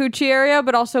your coochie area,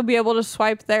 but also be able to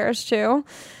swipe theirs too.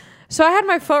 So I had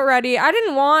my foot ready. I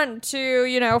didn't want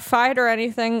to, fight or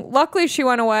anything. Luckily, she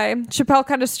went away. Chappelle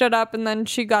kind of stood up, and then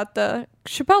she got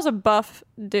Chappelle's a buff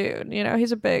dude.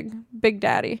 He's a big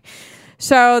daddy.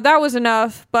 So that was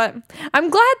enough. But I'm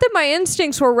glad that my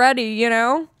instincts were ready, I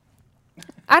don't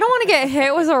want to get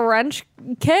hit with a wrench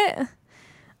kit.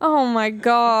 Oh, my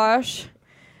gosh.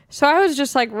 So I was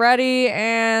just like ready,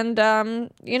 and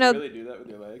You really do that with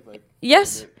your leg? Like,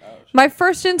 yes, ouch. my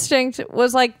first instinct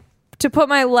was like to put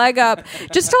my leg up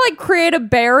just to like create a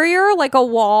barrier, like a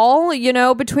wall, you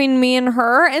know, between me and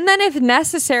her. And then if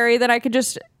necessary, that I could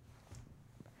just,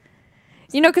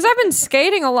 you know, because I've been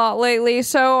skating a lot lately.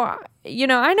 So, you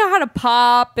know, I know how to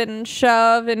pop and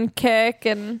shove and kick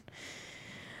and,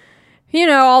 you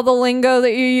know, all the lingo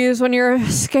that you use when you're a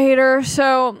skater.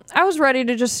 So I was ready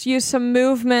to just use some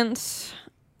movements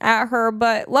at her.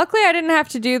 But luckily I didn't have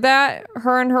to do that.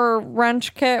 Her and her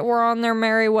wrench kit were on their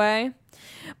merry way.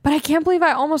 But I can't believe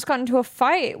I almost got into a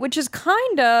fight, which is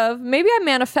kind of, maybe I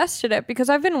manifested it because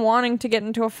I've been wanting to get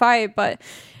into a fight, but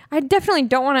I definitely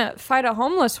don't want to fight a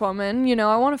homeless woman. You know,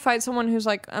 I want to fight someone who's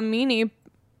like a meanie.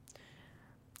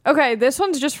 Okay, this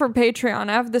one's just for Patreon.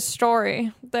 I have this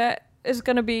story that is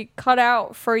going to be cut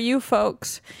out for you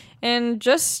folks and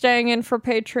just staying in for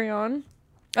Patreon.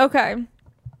 Okay,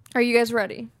 are you guys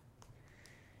ready?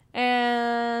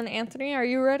 And Anthony, are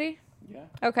you ready? Yeah.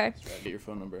 Okay. Just gotta get your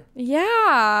phone number.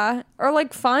 Yeah. Or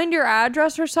like find your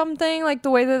address or something. Like the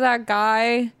way that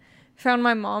guy found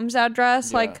my mom's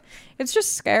address. Yeah. Like it's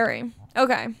just scary.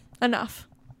 Okay. Enough.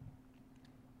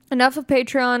 Enough of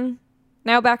Patreon.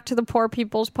 Now back to the Poor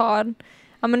People's Pod.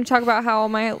 I'm going to talk about how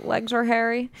my legs are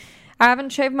hairy. I haven't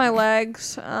shaved my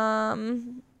legs.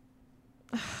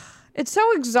 It's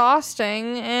so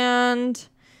exhausting, and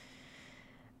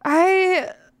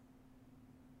I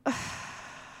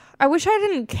wish I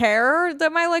didn't care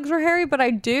that my legs were hairy, but I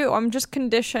do. I'm just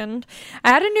conditioned. I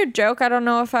had a new joke. I don't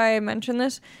know if I mentioned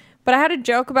this, but I had a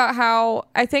joke about how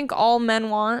I think all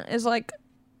men want is like,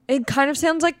 it kind of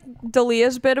sounds like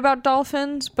Dalia's bit about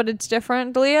dolphins, but it's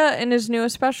different. Dalia, in his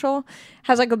newest special,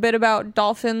 has like a bit about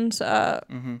dolphins,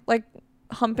 like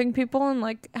humping people and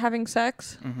like having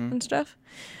sex and stuff.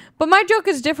 But my joke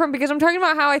is different because I'm talking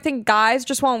about how I think guys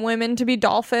just want women to be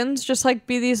dolphins, just like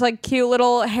be these like cute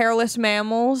little hairless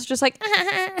mammals, just like,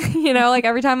 you know, like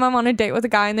every time I'm on a date with a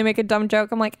guy and they make a dumb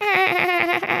joke, I'm like,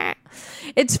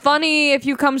 it's funny if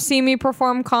you come see me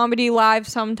perform comedy live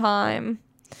sometime.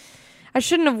 I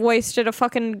shouldn't have wasted a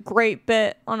fucking great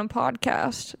bit on a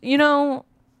podcast. You know,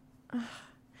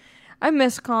 I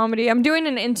miss comedy. I'm doing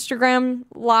an Instagram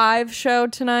live show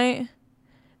tonight.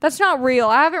 That's not real.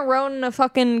 I haven't written a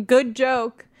fucking good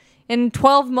joke in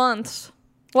 12 months.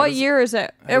 What year is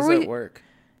it? How does that work?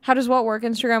 How does what work?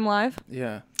 Instagram Live?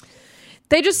 Yeah.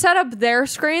 They just set up their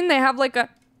screen. They have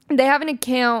an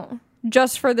account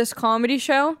just for this comedy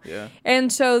show. Yeah.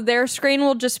 And so their screen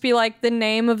will just be like the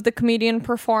name of the comedian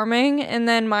performing, and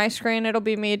then my screen, it'll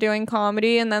be me doing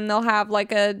comedy, and then they'll have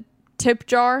like a tip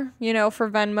jar, you know, for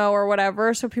Venmo or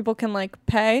whatever, so people can like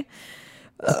pay.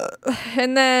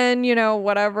 And then, you know,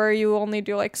 whatever, you only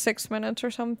do like 6 minutes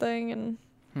or something,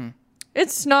 and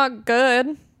it's not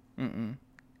good.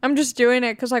 I'm just doing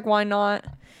it because, like, why not?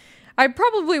 I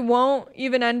probably won't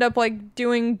even end up like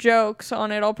doing jokes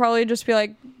on it. I'll probably just be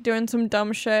like doing some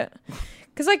dumb shit.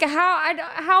 Cause like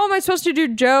how am I supposed to do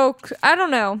jokes? I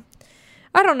don't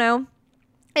know.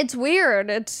 It's weird.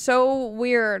 It's so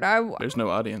weird. There's no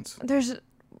audience. There's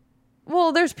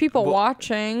people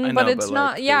watching, I but know, it's but,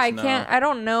 not. like, Yeah, I there's can't. I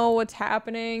don't know what's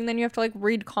happening. Then you have to like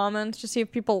read comments to see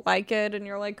if people like it, and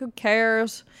you're like, who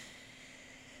cares?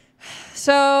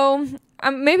 So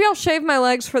maybe I'll shave my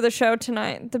legs for the show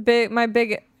tonight. My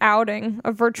big outing,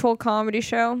 a virtual comedy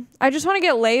show. I just want to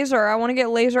get laser. I want to get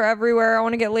laser everywhere. I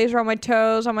want to get laser on my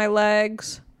toes, on my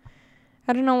legs.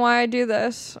 I don't know why I do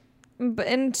this, and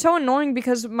it's so annoying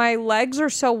because my legs are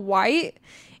so white,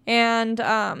 and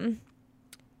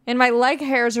my leg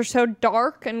hairs are so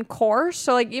dark and coarse.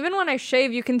 So like even when I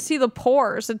shave, you can see the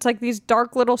pores. It's like these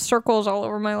dark little circles all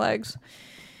over my legs.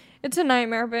 It's a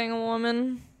nightmare being a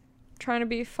woman. Trying to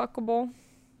be fuckable,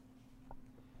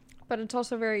 but it's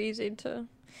also very easy to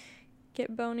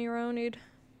get bony-ronied.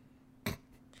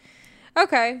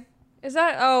 Okay,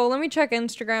 let me check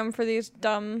Instagram for these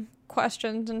dumb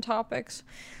questions and topics.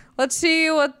 Let's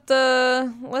see what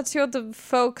the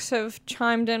folks have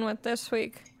chimed in with this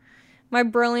week. My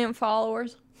brilliant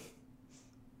followers.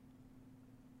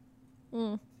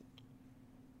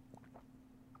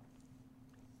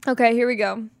 Okay, here we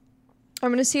go. I'm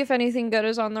going to see if anything good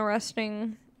is on the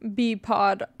Resting Bee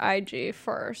Pod IG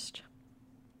first.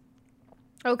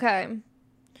 Okay.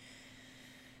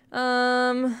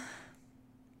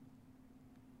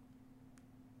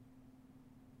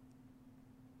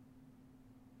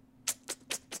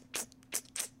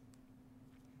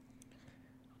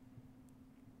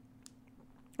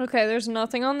 Okay, there's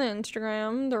nothing on the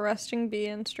Instagram, the Resting Bee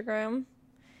Instagram.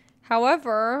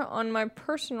 However, on my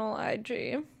personal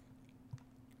IG...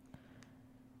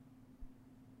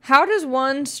 How does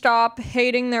one stop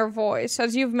hating their voice?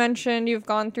 As you've mentioned, you've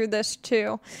gone through this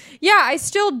too. Yeah, I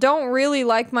still don't really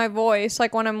like my voice,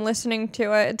 like when I'm listening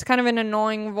to it. It's kind of an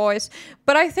annoying voice.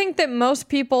 But I think that most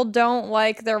people don't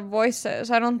like their voices.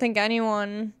 I don't think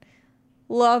anyone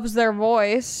loves their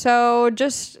voice. So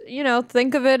just,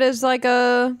 think of it as like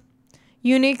a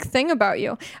unique thing about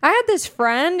you. I had this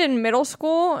friend in middle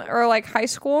school or like high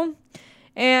school,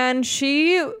 and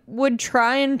she would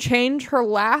try and change her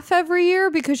laugh every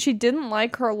year because she didn't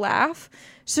like her laugh.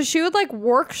 So she would like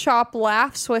workshop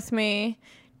laughs with me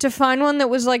to find one that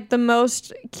was like the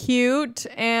most cute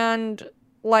and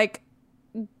like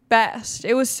best.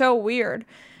 It was so weird.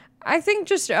 I think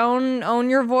just own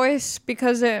your voice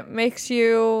because it makes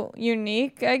you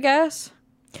unique, I guess.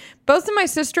 Both of my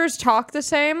sisters talk the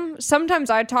same. Sometimes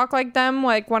I talk like them,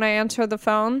 like when I answer the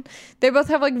phone. They both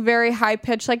have like very high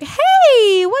pitch, like,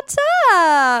 hey, what's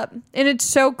up? And it's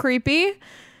so creepy.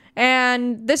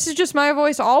 And this is just my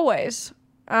voice always.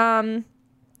 If I'm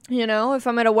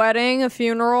at a wedding, a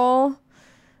funeral,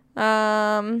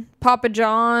 Papa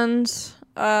John's,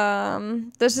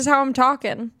 this is how I'm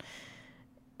talking.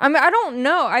 I mean, I don't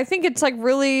know. I think it's like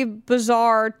really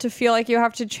bizarre to feel like you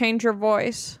have to change your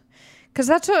voice. Because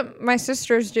that's what my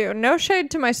sisters do. No shade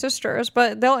to my sisters,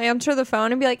 but they'll answer the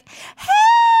phone and be like, hey,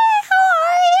 how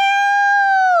are you?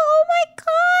 Oh my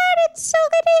God, it's so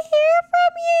good to hear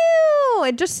from you.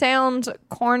 It just sounds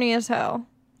corny as hell.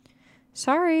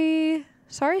 Sorry,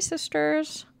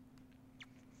 sisters.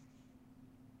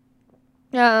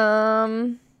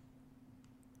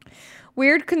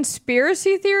 Weird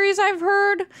conspiracy theories I've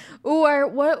heard. Ooh,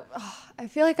 I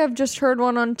feel like I've just heard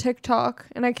one on TikTok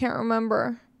and I can't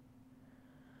remember.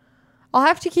 I'll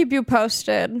have to keep you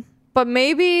posted, but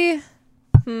maybe,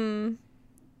 I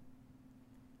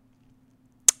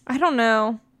don't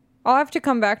know. I'll have to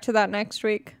come back to that next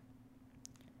week.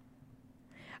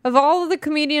 Of all of the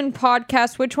comedian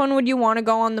podcasts, which one would you want to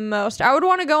go on the most? I would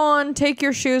want to go on Take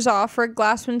Your Shoes Off, Rick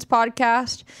Glassman's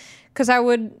podcast, because I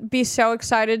would be so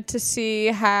excited to see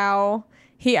how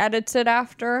he edits it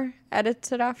after.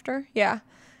 Yeah.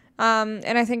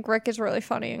 And I think Rick is really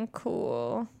funny and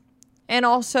cool. And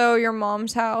also Your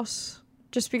Mom's House,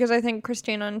 just because I think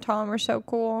Christina and Tom are so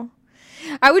cool.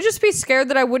 I would just be scared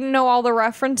that I wouldn't know all the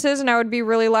references and I would be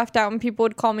really left out and people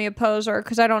would call me a poser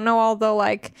because I don't know all the,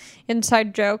 like,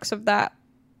 inside jokes of that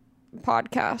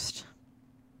podcast.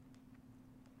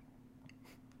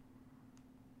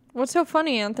 What's so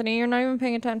funny, Anthony? You're not even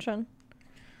paying attention.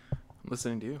 I'm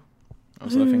listening to you. I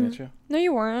was laughing at you. No,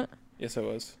 you weren't. Yes, I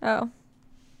was. Oh.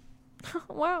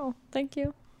 Wow. Thank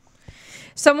you.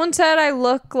 Someone said I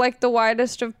look like the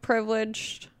whitest of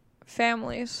privileged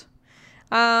families.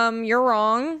 You're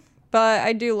wrong, but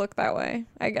I do look that way,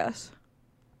 I guess.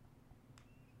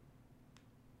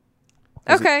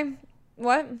 Okay.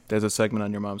 What? There's a segment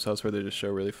on Your Mom's House where they just show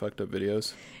really fucked up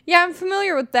videos. Yeah, I'm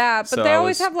familiar with that, but So they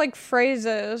always have like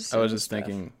phrases. I was just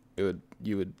thinking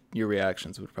your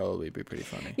reactions would probably be pretty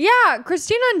funny. Yeah,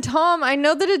 Christina and Tom, I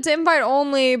know that it's invite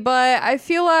only, but I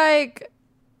feel like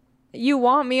you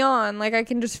want me on. Like, I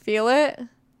can just feel it.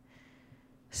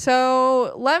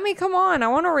 So let me come on. I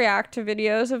want to react to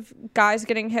videos of guys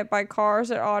getting hit by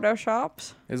cars at auto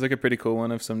shops. There's like a pretty cool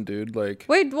one of some dude like...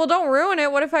 Wait, well, don't ruin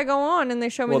it. What if I go on and they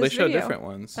show me this video? Well, they show different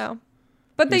ones. Oh.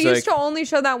 But they used to only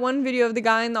show that one video of the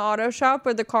guy in the auto shop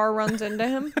where the car runs into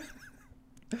him.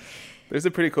 There's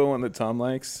a pretty cool one that Tom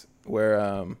likes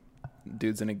where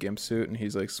dude's in a gimp suit and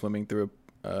he's like swimming through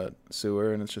a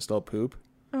sewer and it's just all poop.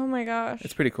 Oh my gosh.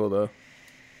 It's pretty cool though.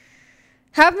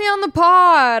 Have me on the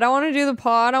pod. I want to do the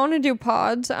pod. I want to do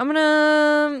pods. I'm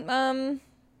gonna,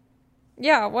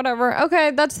 yeah, whatever.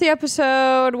 Okay, that's the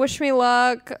episode. Wish me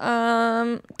luck.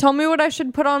 Tell me what I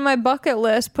should put on my bucket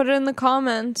list. Put it in the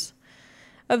comments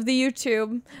of the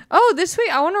YouTube. Oh, this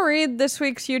week, I want to read this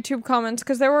week's YouTube comments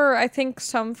because there were, I think,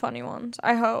 some funny ones.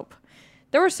 I hope.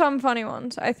 There were some funny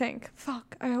ones, I think.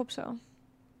 Fuck, I hope so.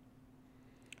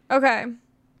 Okay.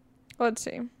 Let's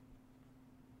see.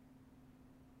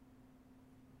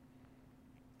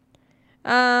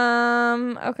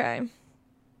 Okay.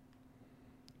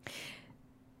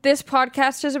 This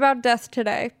podcast is about death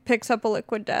today. Picks up a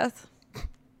liquid death.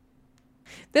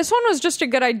 This one was just a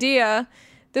good idea.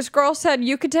 This girl said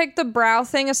you could take the brow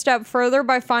thing a step further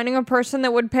by finding a person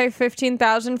that would pay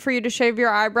 $15,000 for you to shave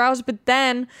your eyebrows, but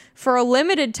then for a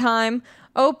limited time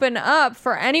open up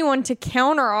for anyone to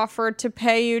counteroffer to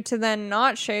pay you to then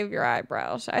not shave your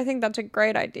eyebrows. I think that's a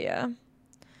great idea.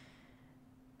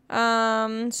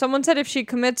 Someone said if she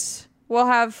commits, we'll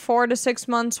have 4 to 6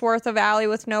 months worth of Allie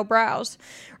with no brows.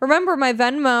 Remember, my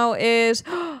Venmo is,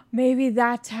 maybe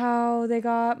that's how they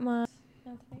got my...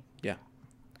 Yeah.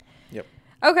 Yep.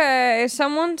 Okay,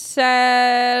 someone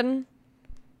said,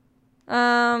 you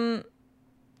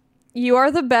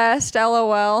are the best,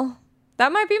 LOL.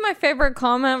 That might be my favorite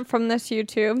comment from this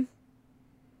YouTube.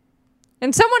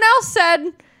 And someone else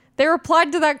said, they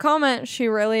replied to that comment, she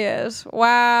really is.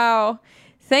 Wow.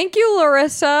 Thank you,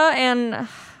 Larissa and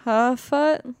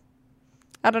Huffut.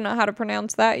 I don't know how to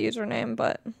pronounce that username,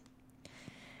 but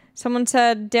someone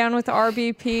said, down with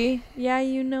RBP. Yeah,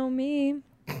 you know me.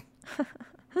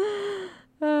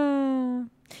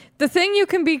 The thing you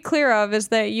can be clear of is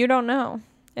that you don't know.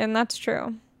 And that's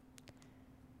true.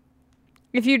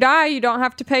 If you die, you don't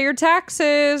have to pay your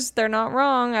taxes. They're not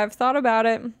wrong. I've thought about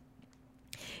it.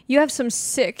 You have some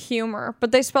sick humor.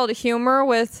 But they spelled humor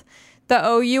with the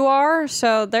O-U-R.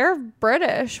 So they're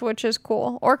British, which is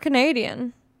cool. Or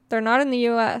Canadian. They're not in the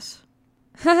U.S.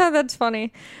 That's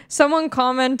funny. Someone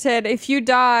commented, if you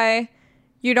die,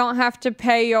 you don't have to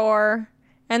pay your...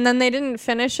 And then they didn't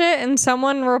finish it. And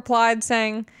someone replied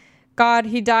saying, God,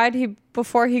 he died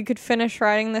before he could finish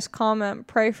writing this comment.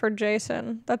 Pray for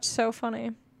Jason. That's so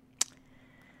funny.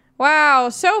 Wow,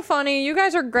 so funny. You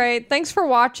guys are great. Thanks for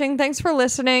watching. Thanks for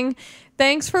listening.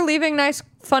 Thanks for leaving nice,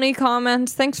 funny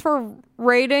comments. Thanks for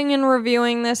rating and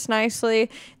reviewing this nicely.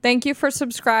 Thank you for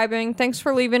subscribing. Thanks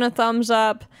for leaving a thumbs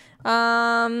up.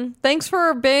 Thanks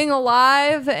for being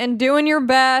alive and doing your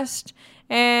best.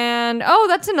 And, oh,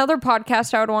 that's another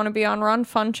podcast I would want to be on, Ron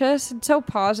Funches. It's so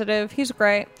positive. He's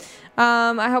great.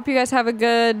 I hope you guys have a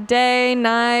good day,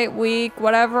 night, week,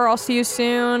 whatever. I'll see you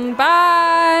soon.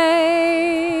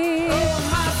 Bye.